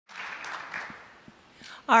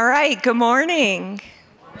All right, good morning.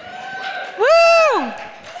 Woo!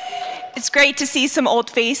 It's great to see some old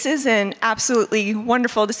faces and absolutely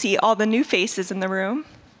wonderful to see all the new faces in the room.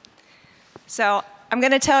 So I'm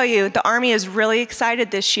going to tell you, the Army is really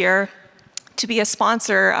excited this year to be a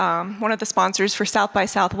sponsor, one of the sponsors for South by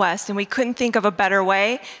Southwest, and we couldn't think of a better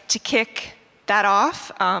way to kick that off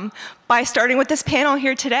by starting with this panel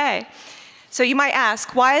here today. So you might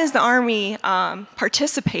ask, why is the Army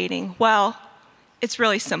participating? Well, it's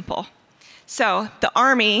really simple. So the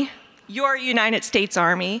Army, your United States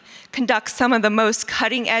Army, conducts some of the most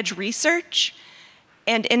cutting-edge research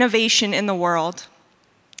and innovation in the world.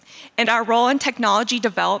 And our role in technology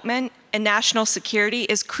development and national security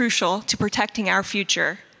is crucial to protecting our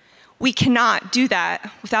future. We cannot do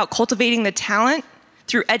that without cultivating the talent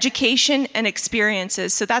through education and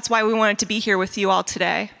experiences. So that's why we wanted to be here with you all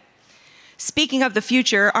today. Speaking of the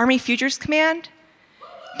future, Army Futures Command,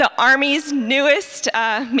 the Army's newest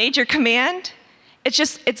major command,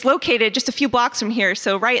 it's located just a few blocks from here,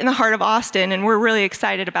 so right in the heart of Austin, and we're really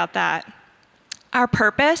excited about that. Our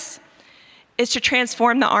purpose is to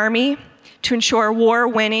transform the Army to ensure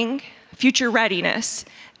war-winning future readiness.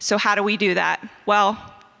 So how do we do that? Well,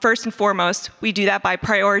 first and foremost, we do that by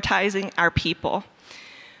prioritizing our people.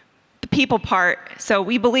 The people part, so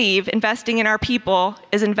we believe investing in our people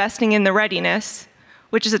is investing in the readiness,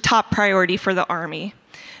 which is a top priority for the Army.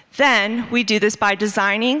 Then we do this by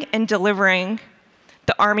designing and delivering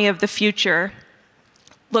the Army of the future,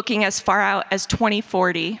 looking as far out as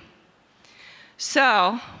 2040.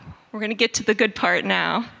 So we're going to get to the good part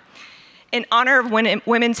now. In honor of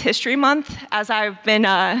Women's History Month, as I've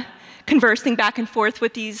been conversing back and forth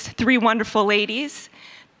with these three wonderful ladies,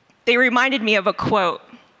 they reminded me of a quote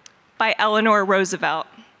by Eleanor Roosevelt.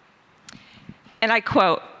 And I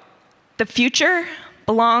quote, "The future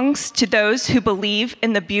belongs to those who believe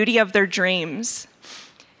in the beauty of their dreams."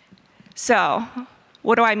 So,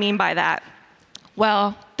 what do I mean by that?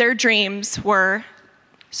 Well, their dreams were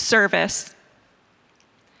service,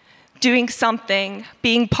 doing something,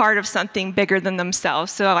 being part of something bigger than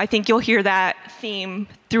themselves. So I think you'll hear that theme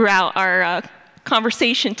throughout our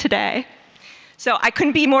conversation today. So I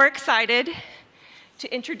couldn't be more excited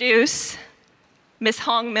to introduce Ms.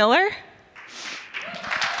 Hong Miller.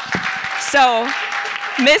 So,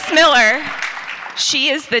 Ms. Miller, she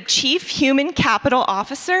is the Chief Human Capital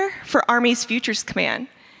Officer for Army's Futures Command.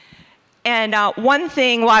 And one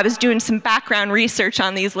thing, while I was doing some background research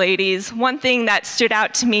on these ladies, one thing that stood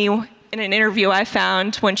out to me in an interview I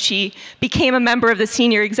found when she became a member of the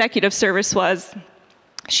Senior Executive Service was,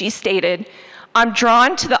 she stated, "I'm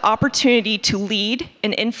drawn to the opportunity to lead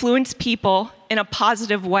and influence people in a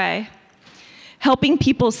positive way. Helping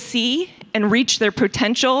people see and reach their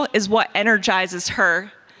potential is what energizes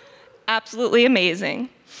her." Absolutely amazing.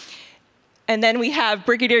 And then we have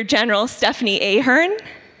Brigadier General Stephanie Ahern.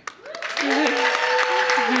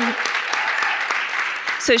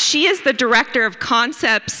 So she is the Director of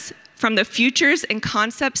Concepts from the Futures and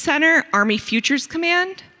Concept Center, Army Futures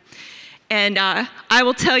Command. And I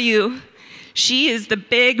will tell you, she is the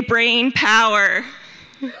big brain power.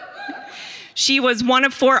 She was one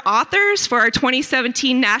of 4 authors for our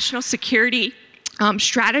 2017 National Security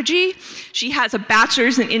Strategy. She has a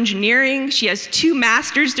bachelor's in engineering. She has 2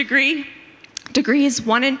 master's degrees,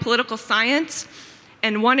 one in political science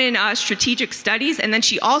and one in strategic studies. And then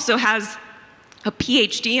she also has a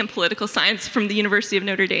PhD in political science from the University of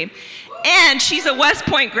Notre Dame. And she's a West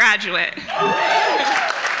Point graduate.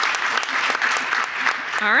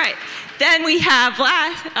 All right. Then we have,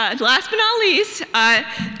 last but not least,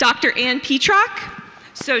 Dr. Ann Petrock.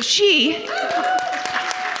 So she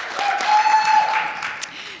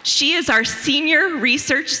is our Senior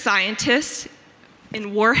Research Scientist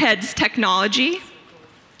in Warheads Technology.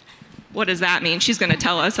 What does that mean? She's going to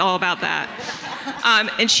tell us all about that.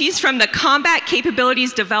 And she's from the Combat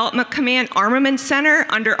Capabilities Development Command Armament Center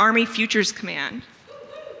under Army Futures Command.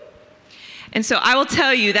 And so I will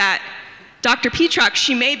tell you that Dr. Petrock,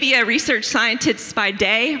 she may be a research scientist by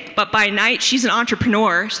day, but by night she's an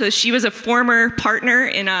entrepreneur. So she was a former partner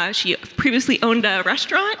in she previously owned a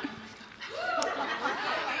restaurant.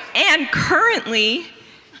 And currently,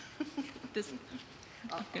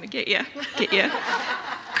 I'm gonna get you.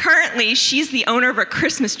 Currently, she's the owner of a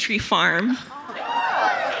Christmas tree farm.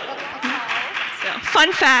 So,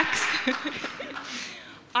 fun facts.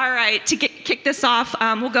 All right, to kick this off,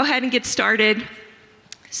 we'll go ahead and get started.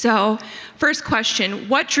 So, first question,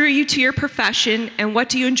 what drew you to your profession and what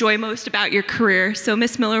do you enjoy most about your career? So,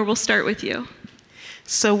 Ms. Miller, we'll start with you.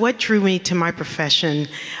 So what drew me to my profession?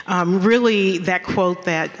 Really, that quote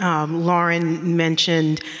that Lauren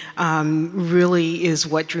mentioned really is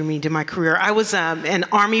what drew me to my career. I was an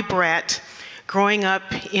Army brat growing up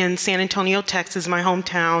in San Antonio, Texas, my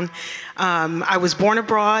hometown. I was born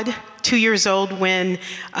abroad, 2 years old when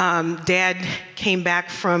Dad came back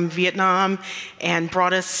from Vietnam and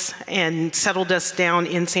brought us and settled us down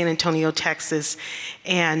in San Antonio, Texas.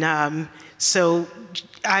 And so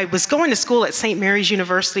I was going to school at St. Mary's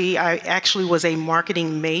University. I actually was a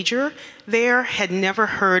marketing major there, had never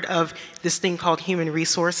heard of this thing called human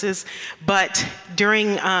resources. But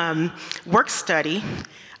during work study,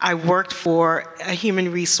 I worked for a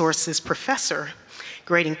human resources professor,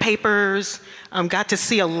 grading papers, got to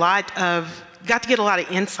get a lot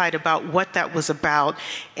of insight about what that was about.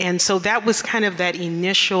 And so that was kind of that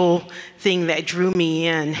initial thing that drew me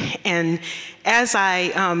in. And as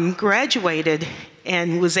I graduated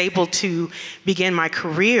and was able to begin my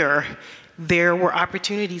career, there were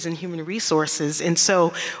opportunities in human resources. And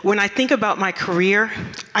so when I think about my career,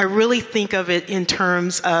 I really think of it in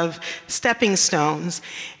terms of stepping stones.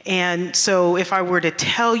 And so if I were to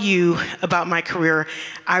tell you about my career,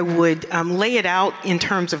 I would lay it out in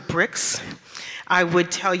terms of bricks. I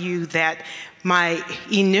would tell you that my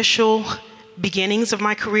initial beginnings of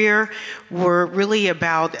my career were really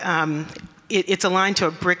about, it's aligned to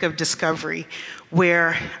a brick of discovery,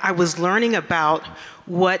 where I was learning about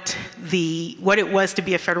what it was to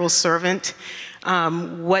be a federal servant,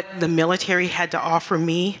 what the military had to offer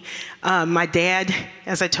me. My dad,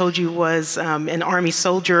 as I told you, was an Army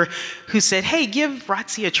soldier who said, "Hey, give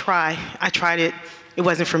ROTC a try." I tried it. It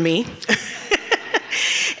wasn't for me.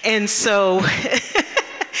 And so,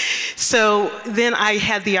 so then I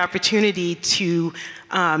had the opportunity to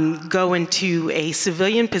go into a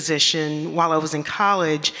civilian position while I was in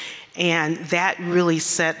college, and that really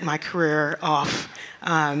set my career off.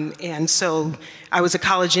 And so I was a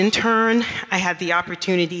college intern. I had the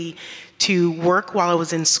opportunity to work while I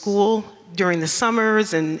was in school during the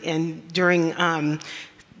summers and during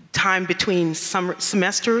time between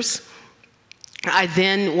semesters. I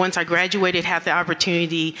then, once I graduated, had the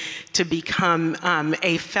opportunity to become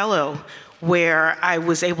a fellow, where I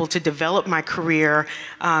was able to develop my career,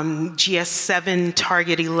 GS7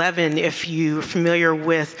 Target 11, if you're familiar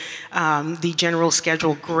with the general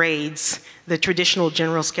schedule grades, the traditional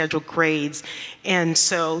general schedule grades. And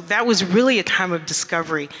so that was really a time of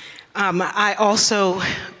discovery. I also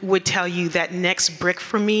would tell you that next brick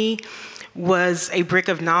for me was a brick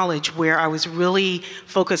of knowledge, where I was really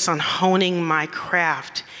focused on honing my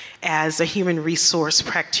craft as a human resource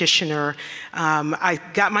practitioner. I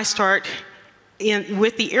got my start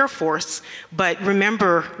with the Air Force, but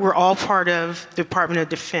remember, we're all part of the Department of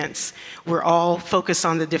Defense. We're all focused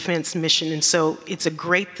on the defense mission, and so it's a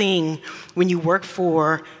great thing when you work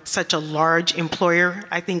for such a large employer.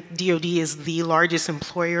 I think DoD is the largest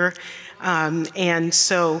employer, and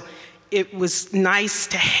so it was nice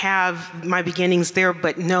to have my beginnings there,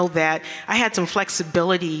 but know that I had some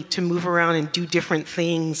flexibility to move around and do different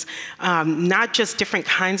things, not just different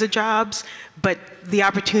kinds of jobs, but the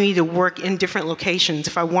opportunity to work in different locations.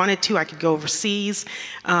 If I wanted to, I could go overseas.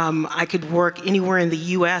 I could work anywhere in the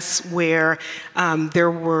US where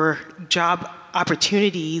there were job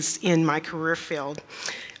opportunities in my career field.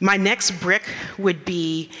 My next brick would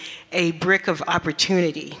be a brick of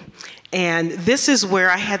opportunity. And this is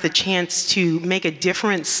where I had the chance to make a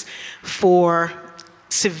difference for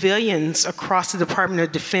civilians across the Department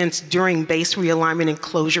of Defense during base realignment and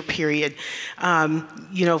closure period.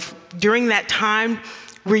 You know, during that time,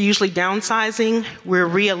 we're usually downsizing, we're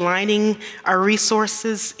realigning our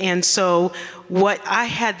resources, and so what I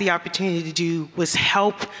had the opportunity to do was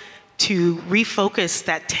help to refocus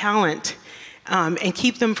that talent and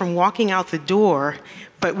keep them from walking out the door,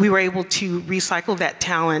 but we were able to recycle that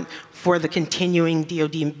talent for the continuing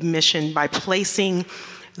DoD mission by placing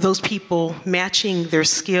those people, matching their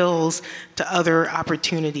skills to other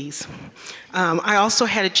opportunities. I also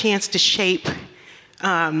had a chance to shape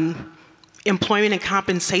employment and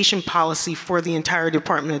compensation policy for the entire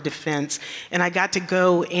Department of Defense, and I got to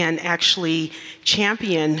go and actually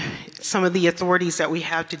champion some of the authorities that we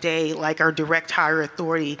have today, like our direct hire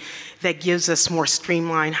authority that gives us more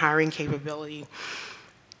streamlined hiring capability.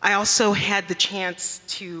 I also had the chance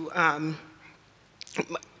to,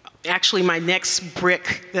 actually my next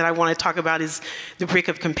brick that I want to talk about is the brick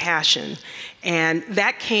of compassion. And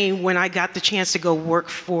that came when I got the chance to go work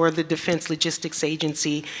for the Defense Logistics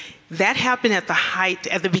Agency. That happened at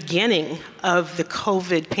the beginning of the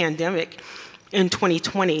COVID pandemic in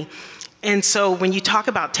 2020. And so when you talk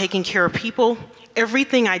about taking care of people,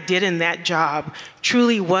 everything I did in that job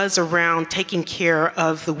truly was around taking care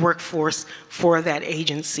of the workforce for that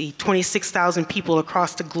agency. 26,000 people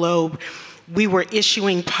across the globe. We were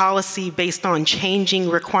issuing policy based on changing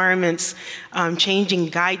requirements, changing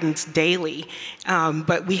guidance daily.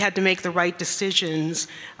 But we had to make the right decisions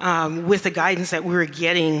with the guidance that we were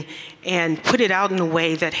getting and put it out in a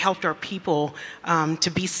way that helped our people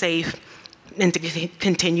to be safe and to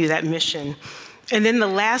continue that mission. And then the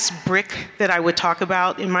last brick that I would talk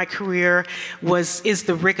about in my career is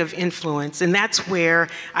the brick of influence. And that's where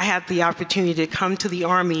I had the opportunity to come to the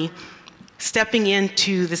Army, stepping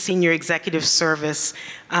into the senior executive service.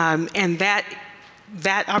 And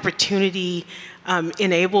that opportunity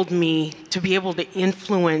enabled me to be able to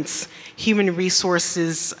influence human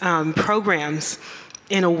resources programs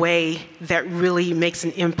in a way that really makes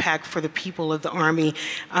an impact for the people of the Army.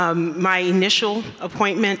 My initial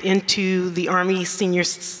appointment into the Army Senior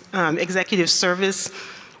Executive Service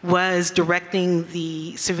was directing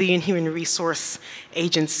the Civilian Human Resource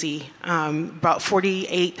Agency, about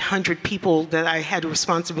 4,800 people that I had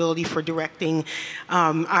responsibility for directing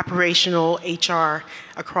operational HR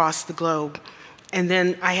across the globe. And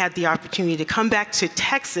then I had the opportunity to come back to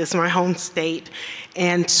Texas, my home state,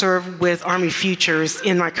 and serve with Army Futures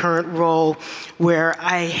in my current role, where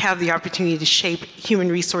I have the opportunity to shape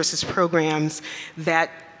human resources programs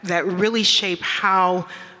that really shape how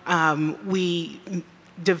we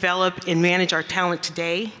develop and manage our talent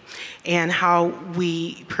today and how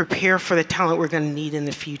we prepare for the talent we're going to need in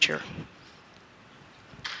the future.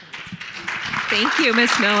 Thank you,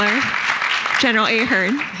 Ms. Miller. General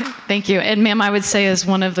Ahern. Thank you. And ma'am, I would say as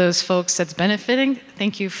one of those folks that's benefiting,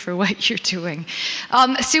 thank you for what you're doing.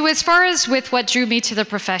 So as far as with what drew me to the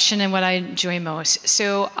profession and what I enjoy most,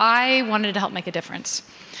 so I wanted to help make a difference.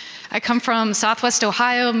 I come from Southwest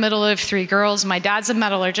Ohio, middle of 3 girls. My dad's a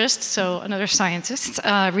metallurgist, so another scientist,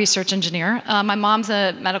 research engineer. My mom's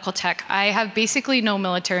a medical tech. I have basically no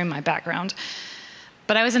military in my background.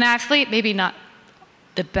 But I was an athlete, maybe not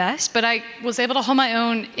the best, but I was able to hold my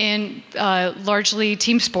own in largely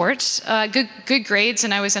team sports, good grades,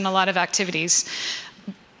 and I was in a lot of activities.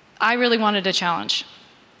 I really wanted a challenge.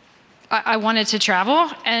 I wanted to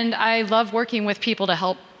travel, and I love working with people to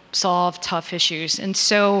help solve tough issues. And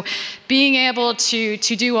so being able to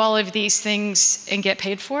do all of these things and get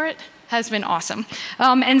paid for it has been awesome.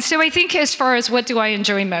 And so I think as far as what do I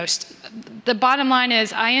enjoy most, the bottom line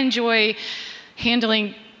is I enjoy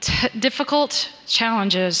handling difficult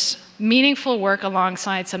challenges, meaningful work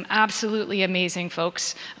alongside some absolutely amazing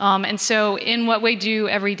folks. And so in what we do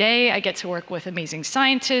every day, I get to work with amazing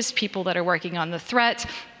scientists, people that are working on the threat,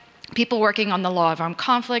 people working on the law of armed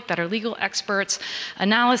conflict that are legal experts,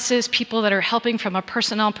 analysis, people that are helping from a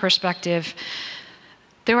personnel perspective.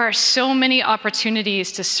 There are so many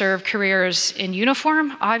opportunities to serve careers in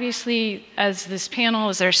uniform. Obviously, as this panel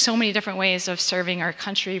is, there's so many different ways of serving our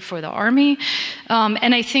country for the Army.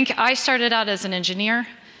 And I think I started out as an engineer.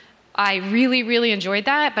 I really, really enjoyed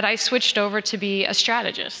that, but I switched over to be a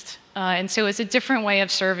strategist. And so it's a different way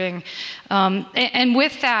of serving. And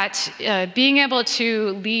with that, being able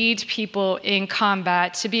to lead people in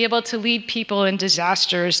combat, to be able to lead people in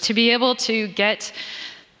disasters, to be able to get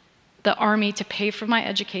the Army to pay for my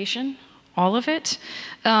education, all of it.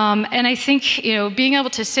 And I think, being able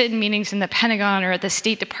to sit in meetings in the Pentagon or at the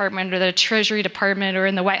State Department or the Treasury Department or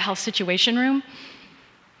in the White House Situation Room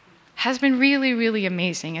has been really, really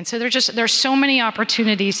amazing. And so there's so many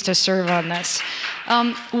opportunities to serve on this.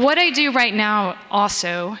 What I do right now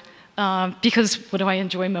also, because what do I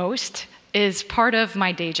enjoy most, is part of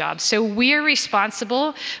my day job. So we are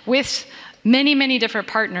responsible with many, many different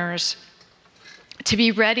partners to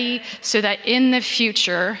be ready so that in the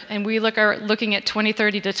future, and we are looking at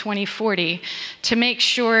 2030 to 2040, to make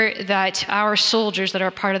sure that our soldiers that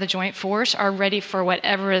are part of the Joint Force are ready for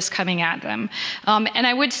whatever is coming at them. And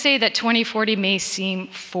I would say that 2040 may seem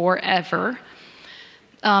forever.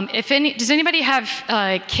 Does anybody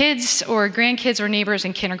have kids or grandkids or neighbors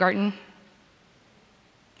in kindergarten?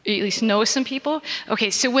 Or at least know some people?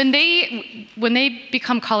 Okay, so when they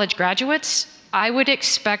become college graduates, I would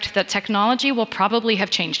expect that technology will probably have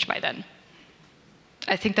changed by then.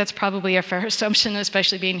 I think that's probably a fair assumption,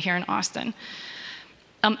 especially being here in Austin.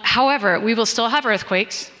 However, we will still have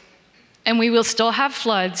earthquakes, and we will still have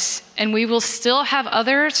floods, and we will still have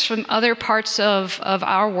others from other parts of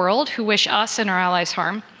our world who wish us and our allies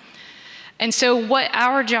harm. And so what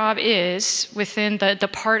our job is within the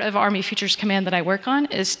part of Army Futures Command that I work on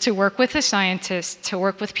is to work with the scientists, to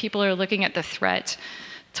work with people who are looking at the threat,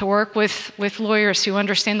 to work with lawyers who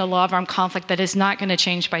understand the law of armed conflict that is not going to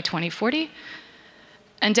change by 2040,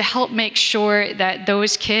 and to help make sure that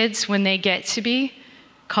those kids, when they get to be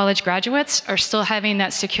college graduates, are still having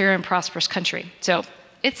that secure and prosperous country. So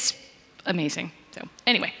it's amazing. So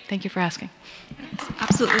anyway, thank you for asking.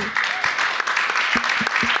 Absolutely.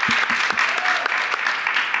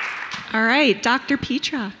 All right, Dr.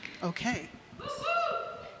 Petrak. Okay.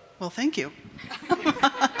 Well, thank you.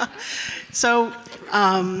 So,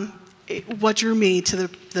 what drew me to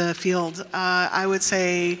the field? I would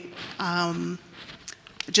say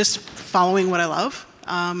just following what I love.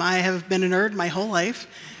 I have been a nerd my whole life,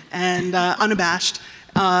 and unabashed.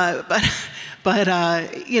 But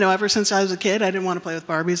you know, ever since I was a kid, I didn't want to play with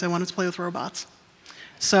Barbies. I wanted to play with robots.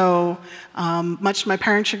 So, much to my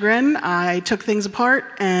parents' chagrin, I took things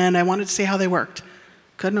apart and I wanted to see how they worked.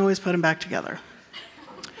 Couldn't always put them back together.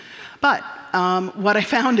 But what I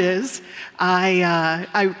found is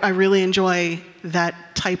I really enjoy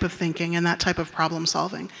that type of thinking and that type of problem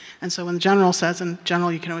solving. And so when the general says, in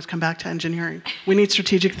general, you can always come back to engineering. We need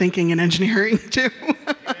strategic thinking in engineering too.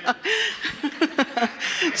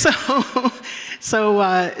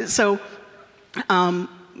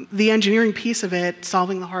 The engineering piece of it,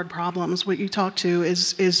 solving the hard problems, what you talked to,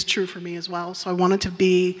 is true for me as well. So I wanted to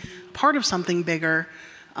be part of something bigger,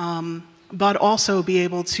 but also be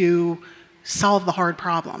able to solve the hard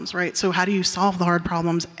problems, right? So how do you solve the hard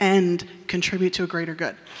problems and contribute to a greater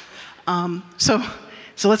good? So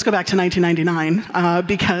let's go back to 1999,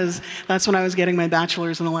 because that's when I was getting my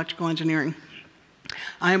bachelor's in electrical engineering.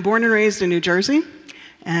 I am born and raised in New Jersey,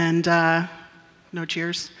 and no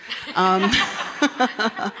cheers.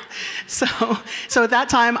 So at that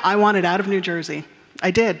time, I wanted out of New Jersey. I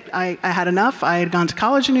did. I had enough. I had gone to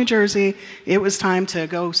college in New Jersey. It was time to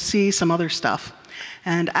go see some other stuff.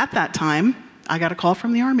 And at that time, I got a call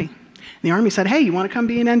from the Army. The Army said, hey, you want to come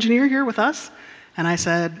be an engineer here with us? And I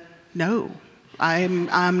said, no,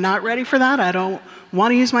 I'm not ready for that. I don't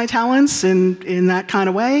want to use my talents in that kind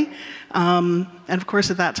of way. And of course,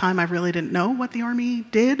 at that time, I really didn't know what the Army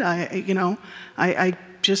did. I didn't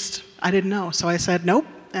know. So I said, nope.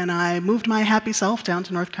 And I moved my happy self down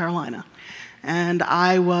to North Carolina. And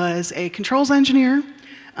I was a controls engineer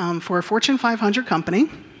for a Fortune 500 company,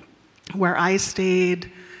 where I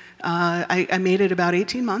stayed. I made it about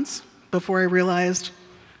 18 months before I realized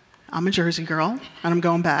I'm a Jersey girl and I'm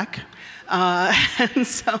going back. And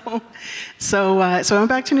so I went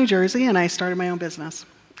back to New Jersey and I started my own business.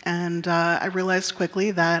 And I realized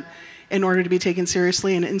quickly that in order to be taken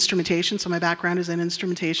seriously in instrumentation, so my background is in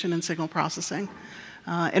instrumentation and signal processing.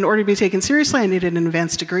 In order to be taken seriously, I needed an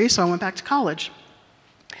advanced degree, so I went back to college.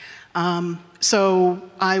 So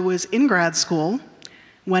I was in grad school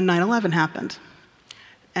when 9/11 happened.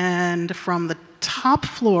 And from the top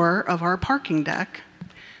floor of our parking deck,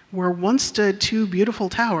 where once stood two beautiful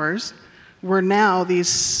towers, were now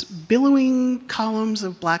these billowing columns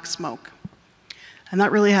of black smoke. And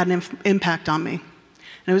that really had an impact on me.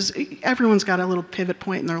 And everyone's got a little pivot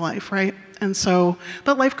point in their life, right? And so,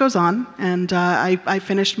 but life goes on, and I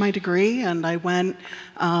finished my degree, and I went,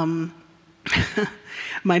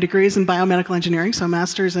 my degree is in biomedical engineering, so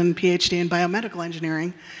master's and PhD in biomedical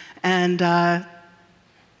engineering, and I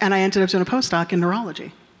ended up doing a postdoc in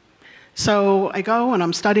neurology. So I go and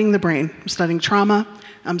I'm studying the brain. I'm studying trauma.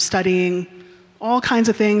 I'm studying all kinds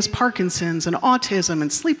of things, Parkinson's and autism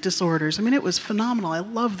and sleep disorders. I mean, it was phenomenal. I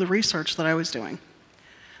loved the research that I was doing.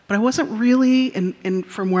 But I wasn't really,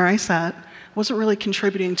 from where I sat, wasn't really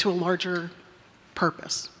contributing to a larger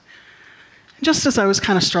purpose. Just as I was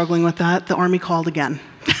kind of struggling with that, the Army called again.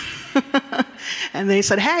 And they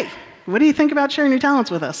said, hey, what do you think about sharing your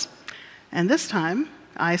talents with us? And this time,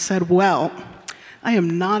 I said, well, I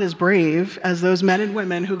am not as brave as those men and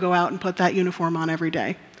women who go out and put that uniform on every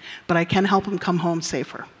day, but I can help them come home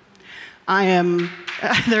safer.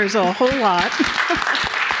 There's a whole lot.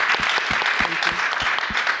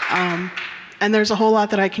 And there's a whole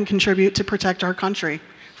lot that I can contribute to protect our country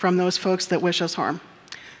from those folks that wish us harm.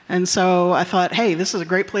 And so I thought, hey, this is a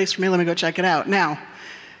great place for me. Let me go check it out. Now,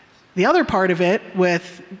 the other part of it,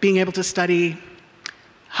 with being able to study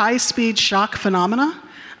high-speed shock phenomena,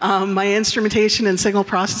 my instrumentation and signal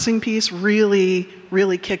processing piece really,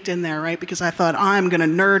 really kicked in there, right? Because I thought, I'm going to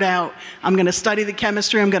nerd out. I'm going to study the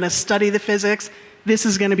chemistry. I'm going to study the physics. This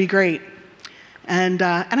is going to be great. And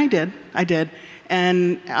I did.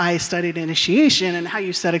 And I studied initiation and how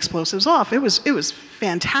you set explosives off. It was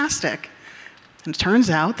fantastic. And it turns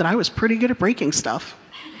out that I was pretty good at breaking stuff.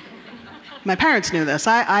 My parents knew this.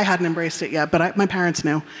 I hadn't embraced it yet, but my parents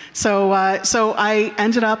knew. So I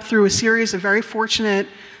ended up, through a series of very fortunate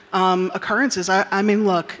occurrences. I mean,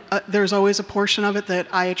 look, there's always a portion of it that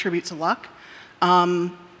I attribute to luck.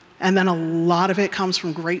 And then a lot of it comes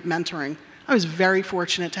from great mentoring I was very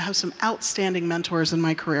fortunate to have some outstanding mentors in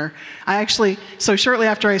my career. So shortly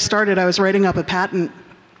after I started, I was writing up a patent,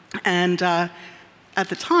 and at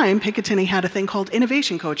the time, Picatinny had a thing called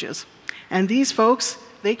innovation coaches. And these folks,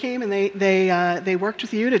 they came and they worked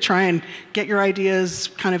with you to try and get your ideas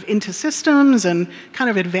kind of into systems and kind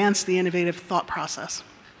of advance the innovative thought process.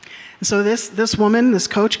 And so this woman, this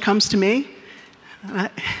coach, comes to me. And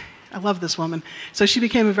I love this woman. So she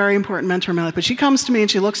became a very important mentor in my life. But she comes to me and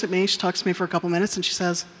she looks at me, she talks to me for a couple minutes, and she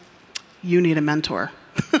says, "You need a mentor."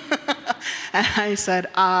 And I said,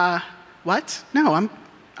 "What? No,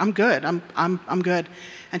 I'm good. I'm good."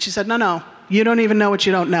 And she said, "No, you don't even know what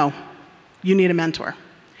you don't know. You need a mentor."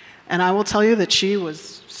 And I will tell you that she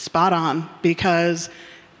was spot on, because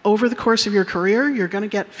over the course of your career, you're going to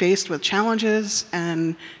get faced with challenges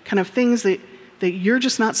and kind of things that you're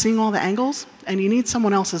just not seeing all the angles, and you need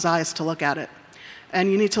someone else's eyes to look at it.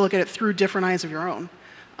 And you need to look at it through different eyes of your own.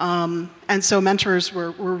 And so mentors were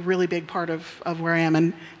a really big part of where I am.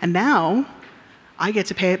 And now I get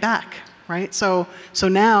to pay it back, right? So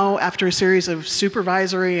now, after a series of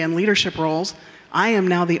supervisory and leadership roles, I am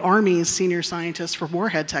now the Army's senior scientist for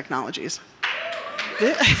warhead technologies.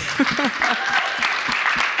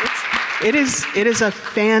 It is a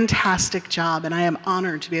fantastic job, and I am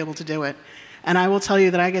honored to be able to do it. And I will tell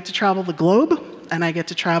you that I get to travel the globe, and I get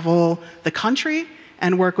to travel the country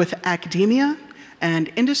and work with academia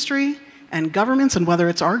and industry and governments, and whether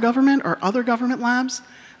it's our government or other government labs,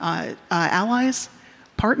 allies,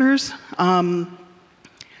 partners.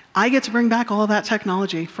 I get to bring back all of that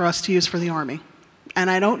technology for us to use for the Army. And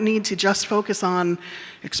I don't need to just focus on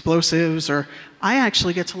explosives, or I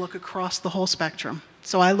actually get to look across the whole spectrum.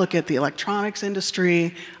 So I look at the electronics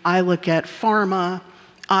industry, I look at pharma,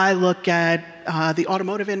 I look at the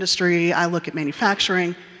automotive industry, I look at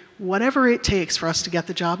manufacturing, whatever it takes for us to get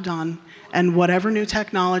the job done, and whatever new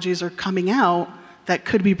technologies are coming out that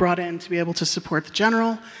could be brought in to be able to support the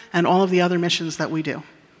general and all of the other missions that we do.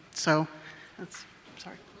 So that's,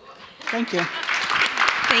 sorry. Thank you.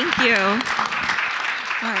 Thank you.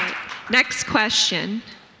 All right, next question.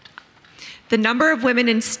 The number of women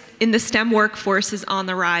in the STEM workforce is on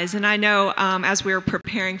the rise, and I know as we were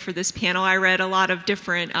preparing for this panel, I read a lot of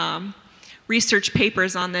different research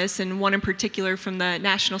papers on this, and one in particular from the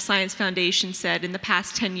National Science Foundation said in the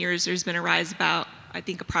past 10 years there's been a rise about, I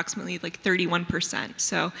think, approximately like 31%.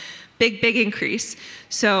 So big increase.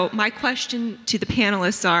 So my question to the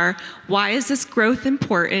panelists are, why is this growth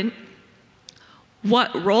important?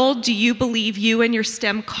 What role do you believe you and your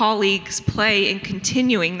STEM colleagues play in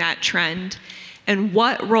continuing that trend? And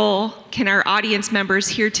what role can our audience members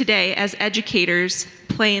here today as educators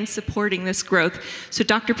play in supporting this growth? So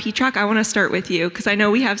Dr. Petrock, I want to start with you, because I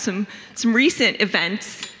know we have some recent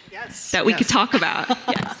events that we could talk about.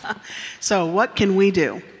 Yes. So what can we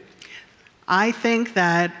do? I think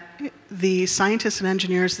that the scientists and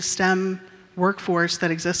engineers, the STEM workforce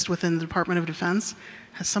that exists within the Department of Defense,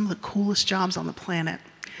 has some of the coolest jobs on the planet.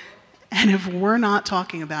 And if we're not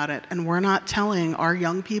talking about it, and we're not telling our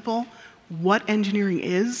young people what engineering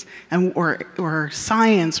is, or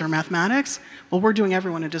science or mathematics, well, we're doing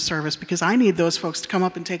everyone a disservice, because I need those folks to come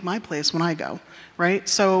up and take my place when I go, right?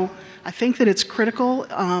 So I think that it's critical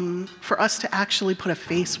for us to actually put a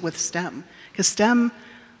face with STEM. Because STEM,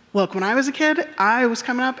 look, when I was a kid, I was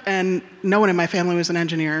coming up and no one in my family was an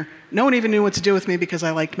engineer. No one even knew what to do with me because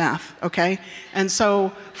I liked math, okay? And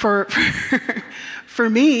so for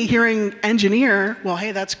me, hearing engineer, well,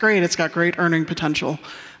 hey, that's great. It's got great earning potential.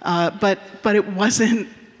 But it wasn't,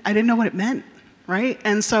 I didn't know what it meant, right?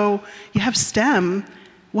 And so you have STEM,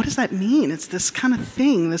 what does that mean? It's this kind of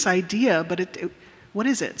thing, this idea, but what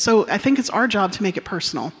is it? So I think it's our job to make it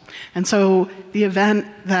personal. And so the event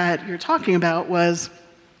that you're talking about was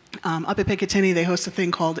up at Picatinny, they host a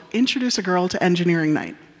thing called Introduce a Girl to Engineering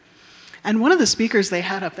Night. And one of the speakers they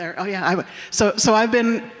had up there, so I've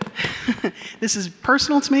been, this is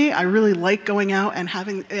personal to me. I really like going out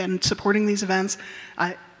and supporting these events.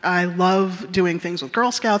 I love doing things with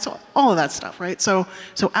Girl Scouts, all of that stuff, right? So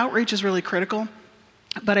outreach is really critical.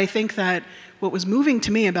 But I think that what was moving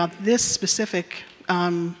to me about this specific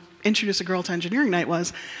Introduce a Girl to Engineering Night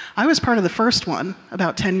was, I was part of the first one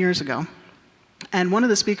about 10 years ago. And one of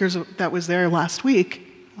the speakers that was there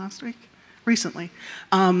recently,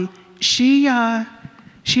 she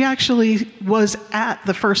actually was at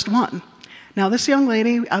the first one. Now, this young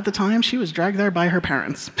lady, at the time, she was dragged there by her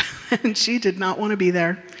parents. And she did not want to be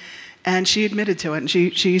there. And she admitted to it. And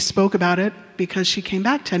she spoke about it because she came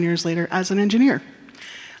back 10 years later as an engineer.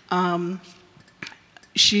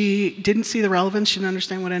 She didn't see the relevance. She didn't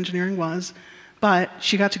understand what engineering was. But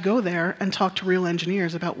she got to go there and talk to real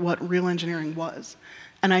engineers about what real engineering was.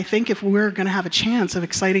 And I think if we're going to have a chance of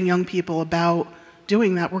exciting young people about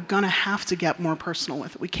doing that, we're going to have to get more personal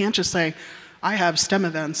with it. We can't just say, I have STEM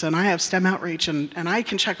events and I have STEM outreach and I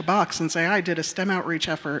can check a box and say I did a STEM outreach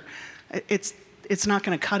effort. It's not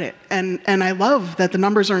going to cut it. And I love that the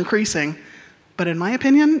numbers are increasing, but in my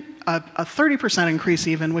opinion, a 30% increase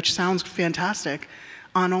even, which sounds fantastic,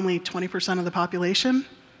 on only 20% of the population,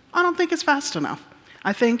 I don't think it's fast enough.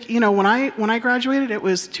 I think, you know, when I graduated, it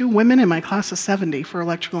was 2 women in my class of 70 for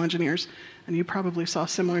electrical engineers, and you probably saw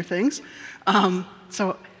similar things.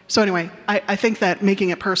 So anyway, I think that making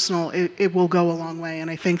it personal, it will go a long way, and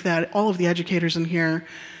I think that all of the educators in here,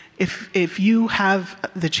 if you have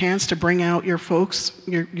the chance to bring out your folks,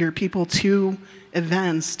 your people to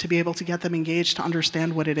events to be able to get them engaged to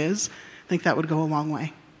understand what it is, I think that would go a long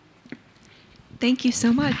way. Thank you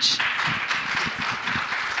so much.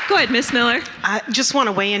 Go ahead, Ms. Miller. I just want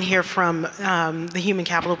to weigh in here from the human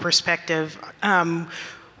capital perspective.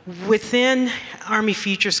 Within Army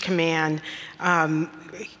Futures Command,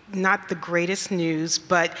 not the greatest news,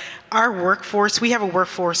 but our workforce, we have a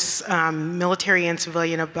workforce, military and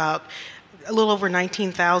civilian, about a little over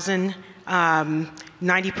 19,000,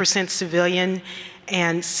 90% civilian,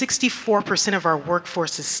 and 64% of our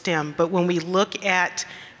workforce is STEM. But when we look at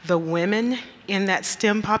the women in that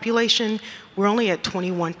STEM population, we're only at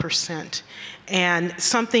 21%. And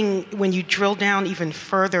something, when you drill down even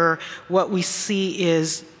further, what we see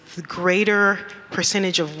is the greater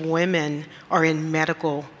percentage of women are in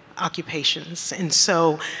medical occupations. And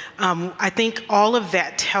so I think all of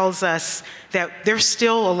that tells us that there's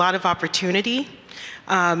still a lot of opportunity.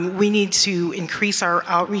 We need to increase our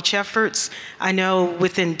outreach efforts. I know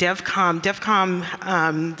within DevCom,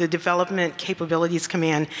 the Development Capabilities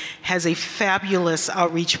Command, has a fabulous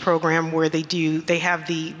outreach program where they have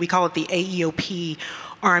we call it the AEOP,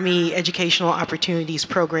 Army Educational Opportunities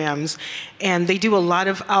Programs, and they do a lot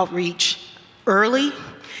of outreach early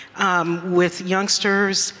with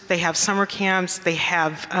youngsters. They have summer camps, they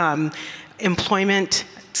have employment,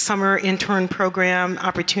 summer intern program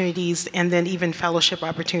opportunities, and then even fellowship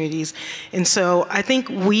opportunities. And so I think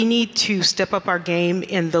we need to step up our game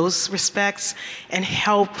in those respects and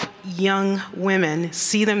help young women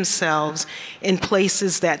see themselves in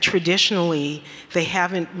places that traditionally they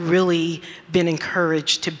haven't really been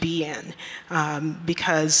encouraged to be in.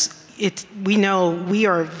 Because we know we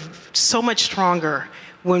are so much stronger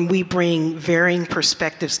when we bring varying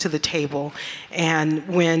perspectives to the table, and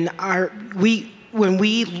when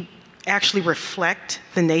we actually reflect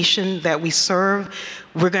the nation that we serve,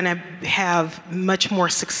 we're going to have much more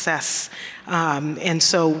success. And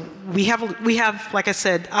so we have, like I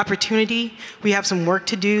said, opportunity. We have some work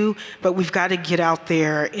to do, but we've got to get out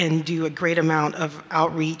there and do a great amount of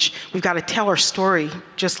outreach. We've got to tell our story,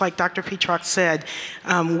 just like Dr. Petrock said.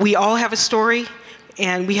 We all have a story,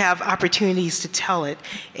 and we have opportunities to tell it.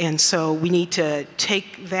 And so we need to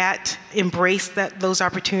take that, embrace those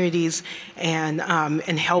opportunities, and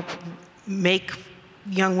help make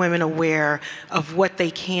young women aware of what they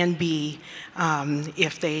can be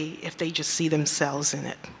if they just see themselves in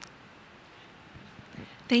it.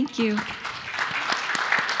 Thank you.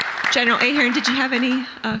 General Ahern, did you have any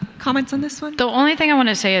comments on this one? The only thing I want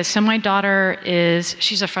to say is, so my daughter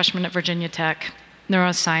she's a freshman at Virginia Tech,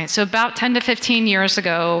 neuroscience. So about 10 to 15 years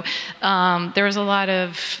ago, there was a lot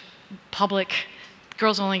of public,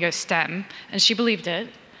 girls only go STEM, and she believed it.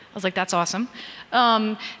 I was like, that's awesome.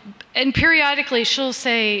 And periodically she'll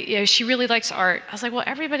say, you know, she really likes art. I was like, well,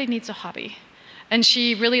 everybody needs a hobby. And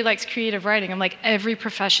she really likes creative writing. I'm like, every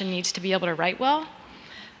profession needs to be able to write well.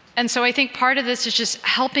 And so I think part of this is just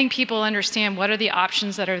helping people understand what are the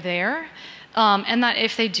options that are there. And that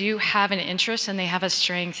if they do have an interest and they have a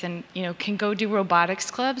strength and, you know, can go do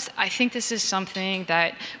robotics clubs, I think this is something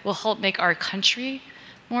that will help make our country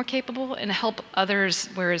more capable and help others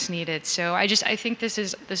where it's needed. So I think this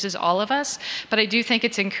is all of us, but I do think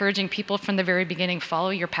it's encouraging people from the very beginning, follow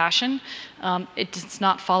your passion. It does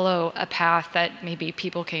not follow a path that maybe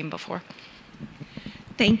people came before.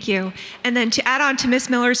 Thank you. And then to add on to Ms.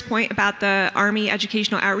 Miller's point about the Army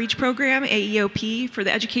Educational Outreach Program, AEOP, for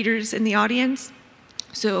the educators in the audience.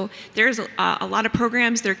 So there's a lot of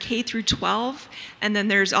programs. They're K through 12, and then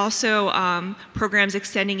there's also programs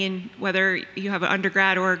extending in whether you have an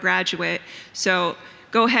undergrad or a graduate. So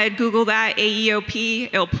go ahead, Google that, AEOP.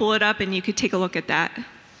 It'll pull it up, and you could take a look at that.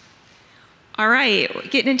 All right,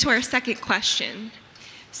 getting into our second question.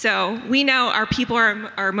 So we know our people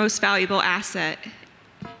are our most valuable asset,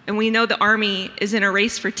 and we know the Army is in a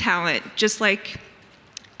race for talent, just like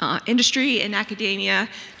industry and academia,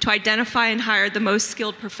 to identify and hire the most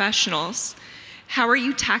skilled professionals. How are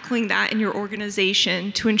you tackling that in your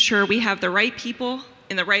organization to ensure we have the right people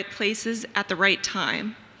in the right places at the right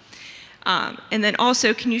time? And then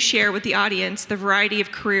also, can you share with the audience the variety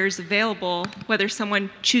of careers available, whether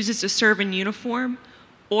someone chooses to serve in uniform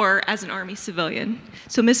or as an Army civilian?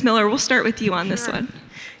 So Ms. Miller, we'll start with you on this one.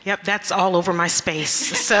 Yep, that's all over my space,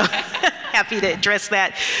 so happy to address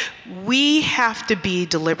that. We have to be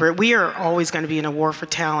deliberate. We are always going to be in a war for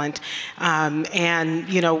talent. And,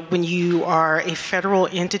 you know, when you are a federal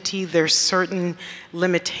entity, there's certain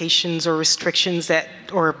limitations or restrictions that,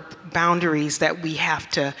 or boundaries that we have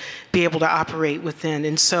to be able to operate within.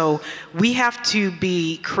 And so we have to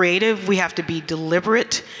be creative, we have to be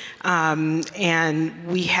deliberate, and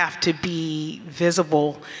we have to be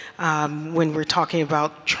visible when we're talking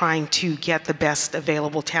about trying to get the best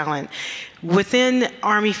available talent. Within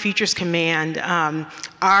Army Futures Command,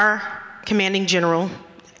 our commanding general,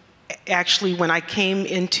 actually, when I came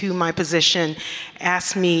into my position,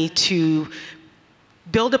 asked me to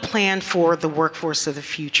build a plan for the workforce of the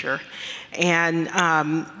future. And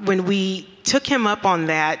when we took him up on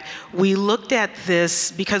that, we looked at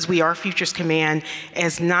this, because we are Futures Command,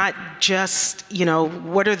 as not just, you know,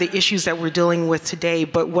 what are the issues that we're dealing with today,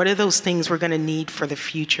 but what are those things we're going to need for the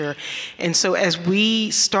future. And so as we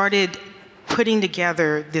started putting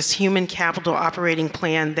together this human capital operating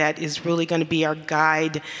plan that is really going to be our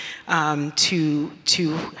guide to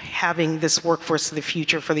having this workforce of the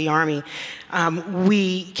future for the Army,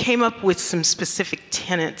 we came up with some specific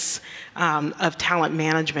tenets of talent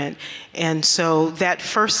management. And so that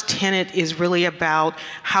first tenet is really about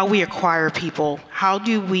how we acquire people. How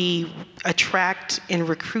do we attract and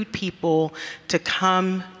recruit people to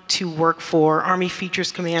come to work for Army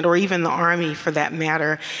Futures Command, or even the Army for that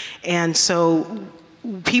matter. And so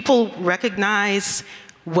people recognize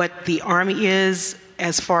what the Army is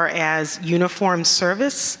as far as uniform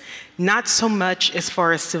service, not so much as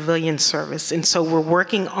far as civilian service. And so we're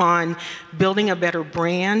working on building a better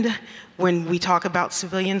brand when we talk about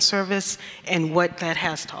civilian service and what that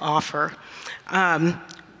has to offer.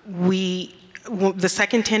 The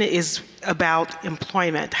second tenet is about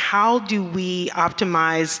employment. How do we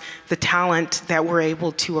optimize the talent that we're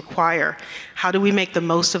able to acquire? How do we make the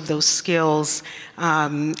most of those skills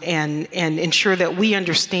and ensure that we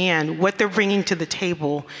understand what they're bringing to the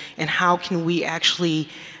table, and how can we actually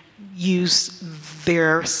use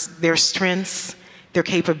their strengths, their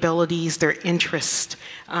capabilities, their interests.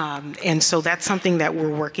 And so that's something that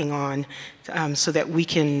we're working on so that we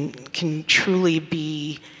can truly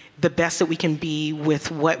be the best that we can be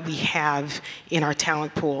with what we have in our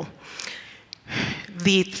talent pool.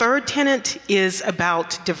 The third tenet is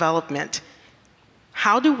about development.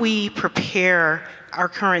 How do we prepare our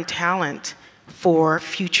current talent for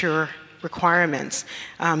future requirements?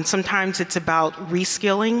 Sometimes it's about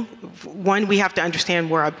reskilling. One, we have to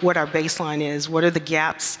understand what our baseline is, what are the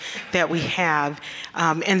gaps that we have,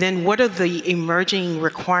 and then what are the emerging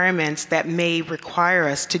requirements that may require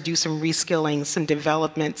us to do some reskilling, some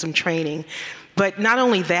development, some training. But not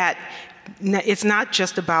only that, it's not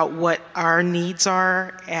just about what our needs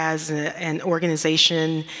are as an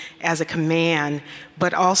organization, as a command,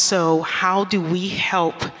 but also how do we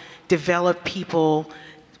help develop people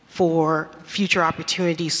for future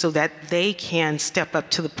opportunities so that they can step up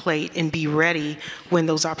to the plate and be ready when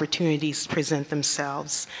those opportunities present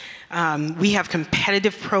themselves. We have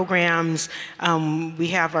competitive programs. We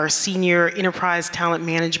have our senior enterprise talent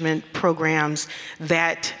management programs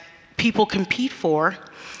that people compete for,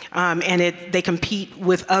 and they compete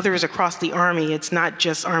with others across the Army. It's not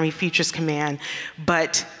just Army Futures Command,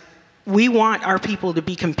 but we want our people to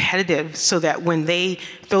be competitive so that when they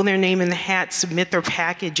throw their name in the hat, submit their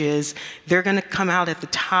packages, they're going to come out at the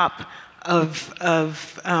top of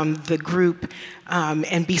the group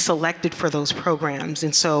and be selected for those programs.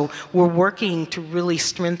 And so we're working to really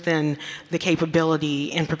strengthen the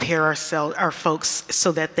capability and prepare our folks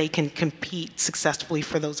so that they can compete successfully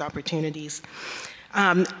for those opportunities.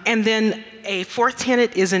 And then a fourth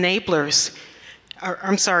tenet is enablers,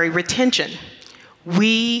 retention.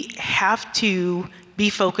 We have to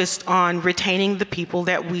be focused on retaining the people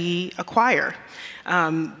that we acquire.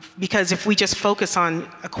 Because if we just focus on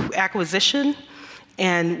acquisition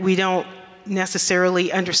and we don't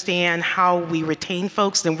necessarily understand how we retain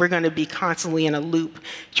folks, then we're going to be constantly in a loop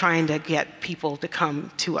trying to get people to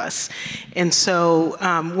come to us. And so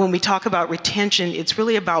when we talk about retention, it's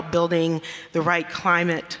really about building the right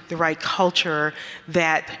climate, the right culture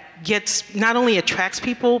that not only attracts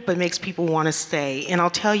people, but makes people want to stay. And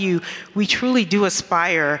I'll tell you, we truly do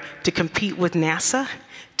aspire to compete with NASA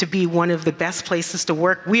to be one of the best places to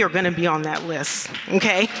work. We are going to be on that list,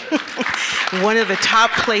 okay? One of the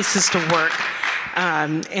top places to work.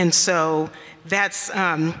 And so that's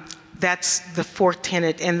That's the fourth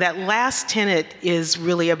tenet. And that last tenet is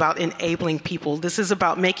really about enabling people. This is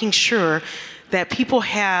about making sure that people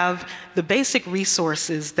have the basic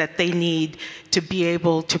resources that they need to be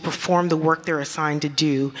able to perform the work they're assigned to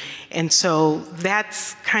do. And so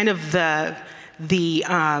that's kind of the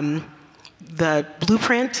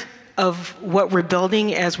blueprint of what we're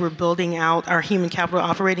building as we're building out our human capital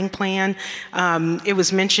operating plan. It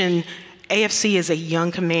was mentioned AFC is a young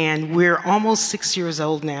command. We're almost 6 years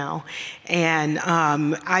old now. And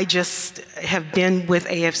I just have been with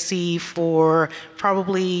AFC for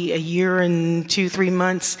probably a year and 2-3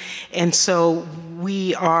 months. And so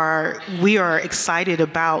we are excited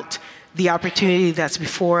about the opportunity that's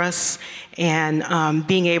before us and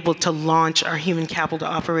being able to launch our human capital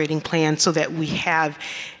operating plan so that we have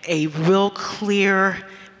a real clear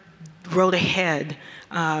road ahead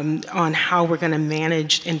on how we're going to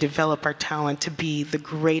manage and develop our talent to be the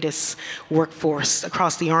greatest workforce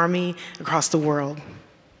across the Army, across the world.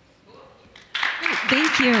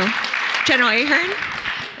 Thank you. General Ahern?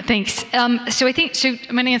 Thanks. So I'm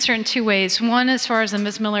going to answer in two ways. One, as far as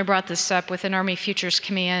Ms. Miller brought this up, within Army Futures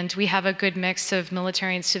Command, we have a good mix of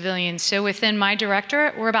military and civilian. So within my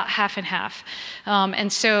directorate, we're about half and half.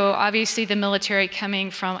 And so obviously the military coming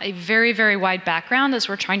from a very, very wide background as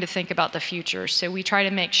we're trying to think about the future. So we try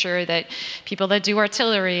to make sure that people that do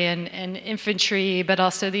artillery and infantry, but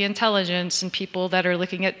also the intelligence and people that are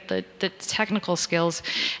looking at the technical skills.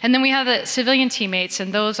 And then we have the civilian teammates,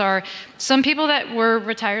 and those are some people that were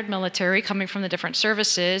retired military coming from the different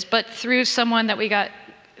services, but through someone that we got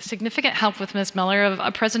significant help with, Ms. Miller, of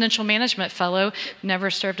a presidential management fellow, never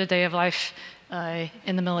served a day of life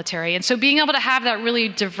in the military. And so being able to have that really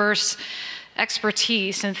diverse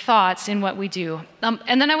expertise and thoughts in what we do.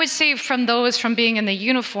 And then I would say from being in the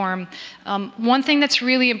uniform, one thing that's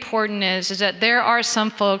really important is that there are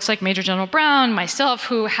some folks like Major General Brown, myself,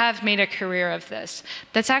 who have made a career of this.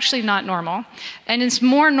 That's actually not normal. And it's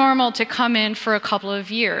more normal to come in for a couple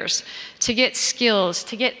of years, to get skills,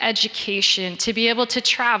 to get education, to be able to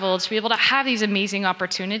travel, to be able to have these amazing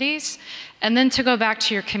opportunities, and then to go back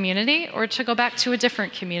to your community or to go back to a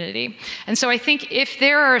different community. And so I think if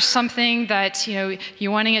there are something that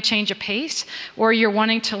you're wanting a change of pace, or you're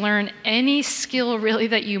wanting to learn any skill really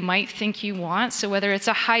that you might think you want, so whether it's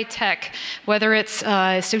a high tech, whether it's,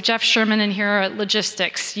 so Jeff Sherman in here at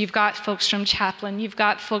logistics, you've got folks from Chaplain, you've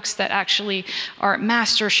got folks that actually are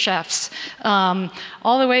master chefs,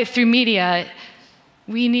 all the way through media.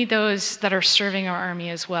 We need those that are serving our Army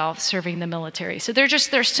as well, serving the military. So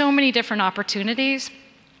there's so many different opportunities.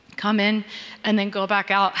 Come in and then go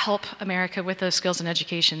back out, help America with those skills and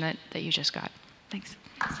education that you just got. Thanks.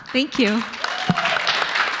 Thank you.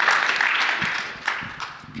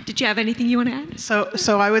 Did you have anything you want to add?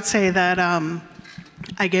 So I would say that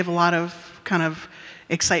I gave a lot of kind of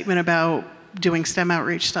excitement about doing STEM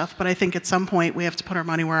outreach stuff, but I think at some point we have to put our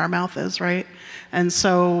money where our mouth is, right? And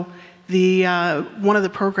so one of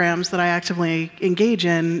the programs that I actively engage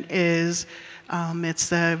in is it's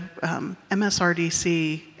the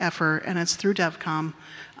MSRDC effort, and it's through DevCom,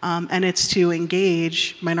 and it's to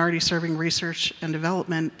engage minority-serving research and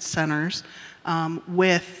development centers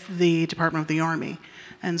with the Department of the Army.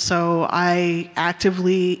 And so I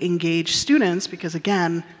actively engage students because,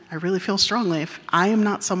 again, I really feel strongly, if I am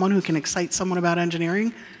not someone who can excite someone about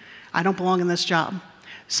engineering, I don't belong in this job.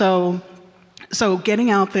 So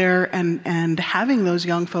getting out there and having those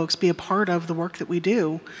young folks be a part of the work that we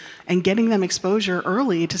do and getting them exposure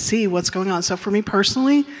early to see what's going on. So for me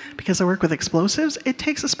personally, because I work with explosives, it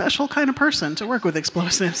takes a special kind of person to work with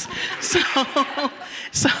explosives. So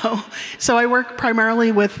I work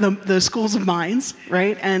primarily with the schools of mines,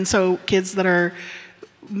 right? And so kids that are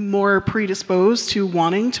more predisposed to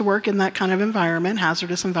wanting to work in that kind of environment,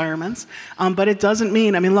 hazardous environments. But it doesn't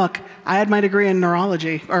mean, look, I had my degree in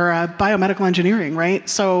neurology or biomedical engineering, right?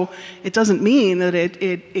 So it doesn't mean that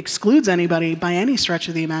it excludes anybody by any stretch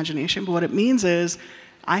of the imagination, but what it means is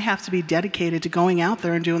I have to be dedicated to going out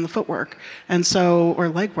there and doing the footwork, and so, or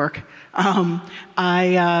legwork.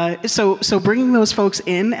 So bringing those folks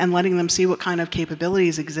in and letting them see what kind of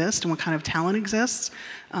capabilities exist and what kind of talent exists,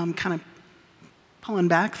 kind of pulling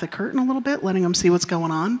back the curtain a little bit, letting them see what's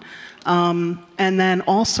going on. And then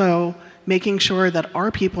also making sure that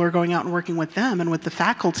our people are going out and working with them and with the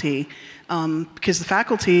faculty, because the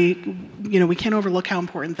faculty, we can't overlook how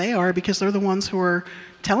important they are because they're the ones who are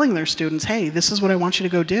telling their students, hey, this is what I want you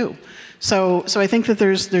to go do. So I think that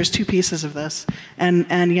there's two pieces of this.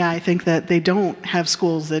 And yeah, I think that they don't have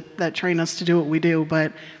schools that train us to do what we do,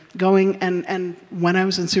 but going, and when I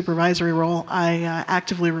was in supervisory role, I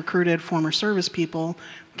actively recruited former service people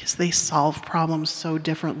because they solve problems so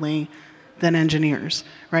differently than engineers,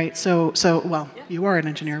 right? So well, you are an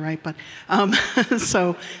engineer, right? But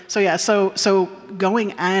so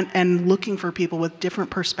going and looking for people with different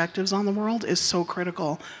perspectives on the world is so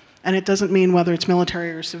critical. And it doesn't mean whether it's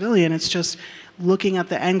military or civilian, it's just looking at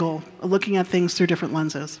the angle, looking at things through different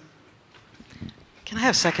lenses. Can I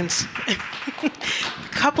have seconds? A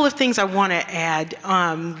couple of things I want to add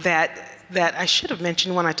that I should have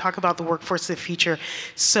mentioned when I talk about the workforce of the future.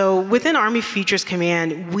 So within Army Futures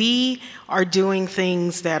Command, we are doing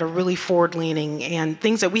things that are really forward-leaning and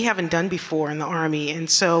things that we haven't done before in the Army. And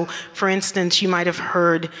so, for instance, you might have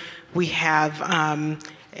heard we have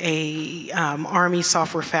Army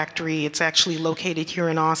software factory. It's actually located here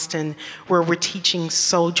in Austin, where we're teaching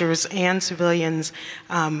soldiers and civilians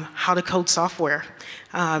how to code software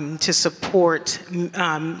to support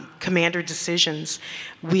commander decisions.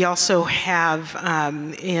 We also have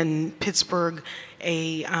in Pittsburgh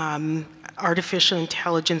a Artificial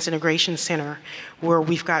Intelligence Integration Center, where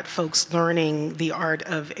we've got folks learning the art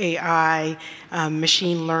of AI,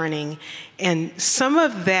 machine learning, and some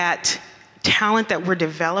of that talent that we're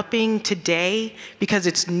developing today, because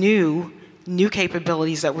it's new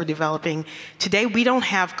capabilities that we're developing. Today, we don't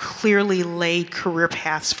have clearly laid career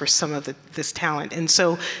paths for some of this talent. And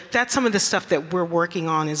so that's some of the stuff that we're working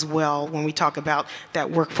on as well when we talk about that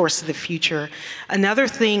workforce of the future. Another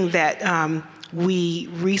thing that we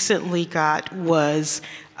recently got was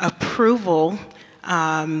approval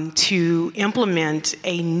to implement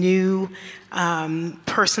a new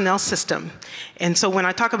personnel system. And so when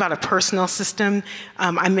I talk about a personnel system,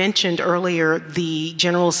 I mentioned earlier the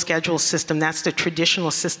general schedule system. That's the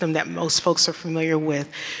traditional system that most folks are familiar with.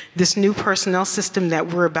 This new personnel system that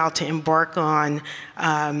we're about to embark on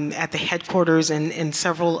at the headquarters and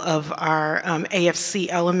several of our AFC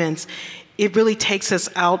elements, it really takes us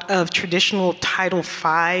out of traditional Title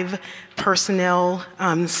V personnel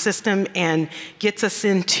system and gets us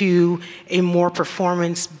into a more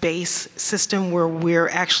performance-based system where we're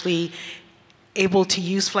actually able to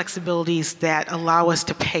use flexibilities that allow us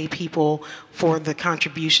to pay people for the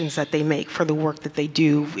contributions that they make, for the work that they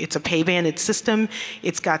do. It's a pay-banded system.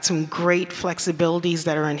 It's got some great flexibilities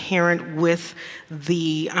that are inherent with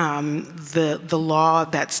the law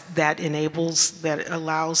that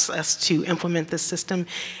allows us to implement this system.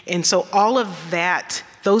 And so all of that,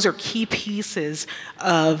 those are key pieces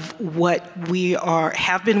of what we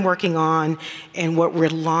have been working on and what we're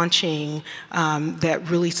launching that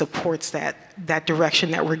really supports that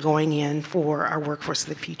direction that we're going in for our workforce of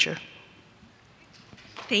the future.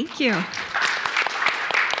 Thank you. All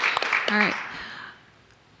right.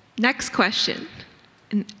 Next question.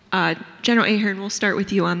 General Ahern, we'll start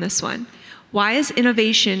with you on this one. Why is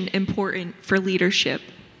innovation important for leadership?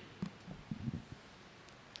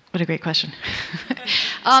 What a great question.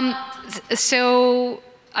 So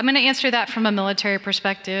I'm going to answer that from a military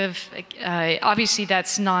perspective. Obviously,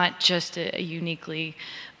 that's not just a uniquely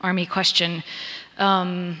Army question.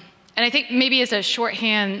 And I think maybe as a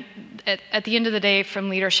shorthand, at the end of the day, from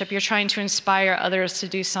leadership, you're trying to inspire others to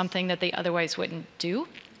do something that they otherwise wouldn't do.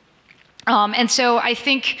 And so I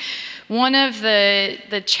think one of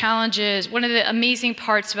the challenges, one of the amazing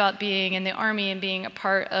parts about being in the Army and being a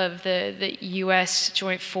part of the U.S.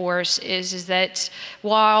 Joint Force is that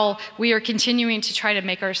while we are continuing to try to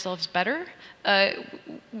make ourselves better,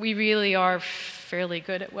 we really are fairly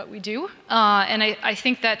good at what we do. And I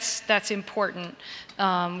think that's important.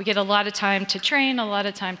 We get a lot of time to train, a lot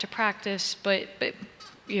of time to practice, but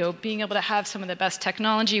you know, being able to have some of the best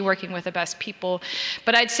technology, working with the best people.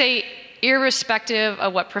 But I'd say, irrespective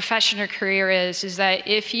of what profession or career is that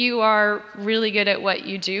if you are really good at what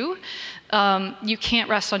you do, you can't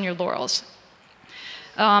rest on your laurels.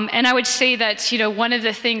 And I would say that, you know, one of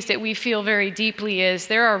the things that we feel very deeply is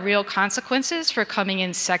there are real consequences for coming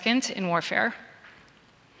in second in warfare.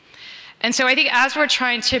 And so I think as we're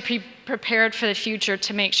trying to be prepared for the future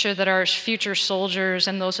to make sure that our future soldiers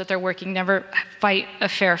and those that they're working never fight a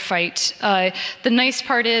fair fight, the nice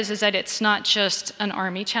part is that it's not just an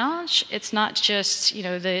Army challenge. It's not just, you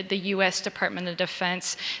know, the U.S. Department of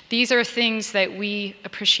Defense. These are things that we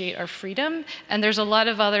appreciate our freedom, and there's a lot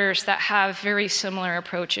of others that have very similar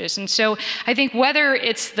approaches. And so I think whether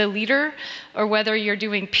it's the leader or whether you're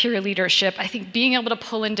doing peer leadership, I think being able to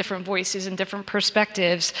pull in different voices and different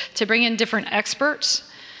perspectives, to bring in different experts,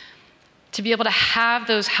 to be able to have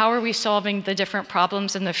those, how are we solving the different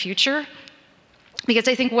problems in the future? Because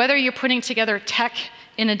I think whether you're putting together tech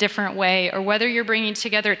in a different way or whether you're bringing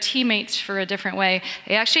together teammates for a different way,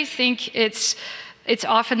 I actually think it's it's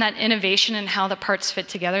often that innovation and how the parts fit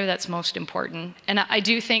together that's most important. And I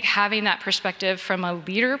do think having that perspective from a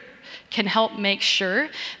leader can help make sure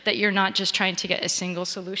that you're not just trying to get a single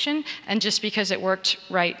solution, and just because it worked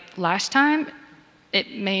right last time,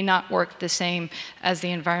 it may not work the same as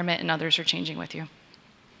the environment and others are changing with you.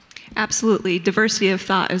 Absolutely. Diversity of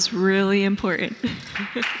thought is really important.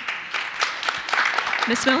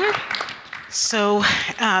 Ms. Miller? So,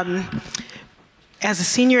 as a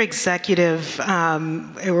senior executive,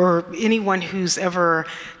 or anyone who's ever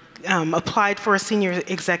applied for a senior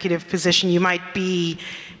executive position, you might be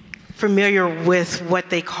familiar with what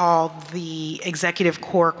they call the executive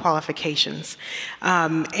core qualifications.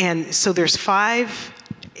 And so there's 5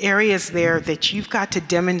 areas there that you've got to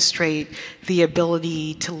demonstrate the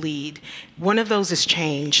ability to lead. One of those is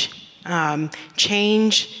change.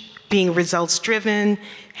 Change, being results driven,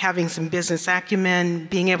 having some business acumen,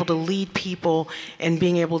 being able to lead people, and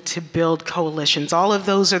being able to build coalitions. All of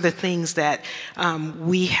those are the things that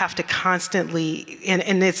we have to constantly,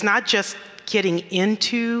 and it's not just getting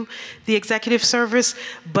into the executive service,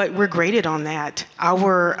 but we're graded on that.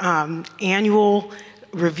 Our annual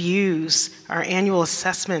reviews, our annual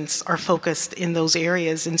assessments are focused in those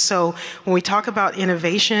areas. And so when we talk about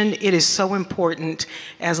innovation, it is so important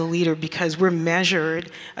as a leader because we're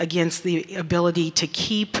measured against the ability to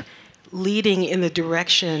keep leading in the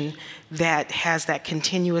direction that has that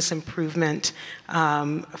continuous improvement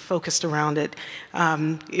focused around it.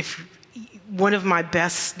 One of my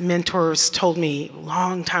best mentors told me a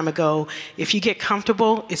long time ago, if you get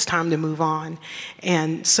comfortable, it's time to move on.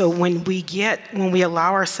 And so when we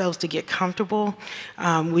allow ourselves to get comfortable,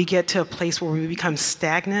 we get to a place where we become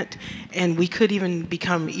stagnant and we could even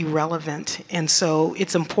become irrelevant. And so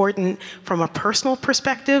it's important from a personal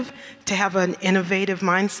perspective to have an innovative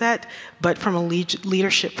mindset, but from a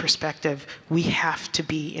leadership perspective, we have to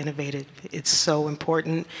be innovative. It's so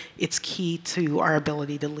important. It's key to our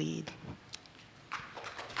ability to lead.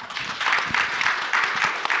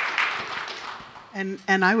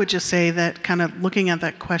 And I would just say that kind of looking at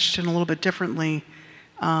that question a little bit differently,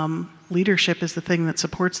 leadership is the thing that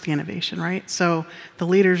supports the innovation, right? So the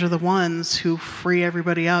leaders are the ones who free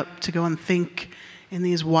everybody up to go and think in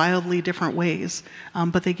these wildly different ways,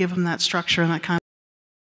 but they give them that structure and that kind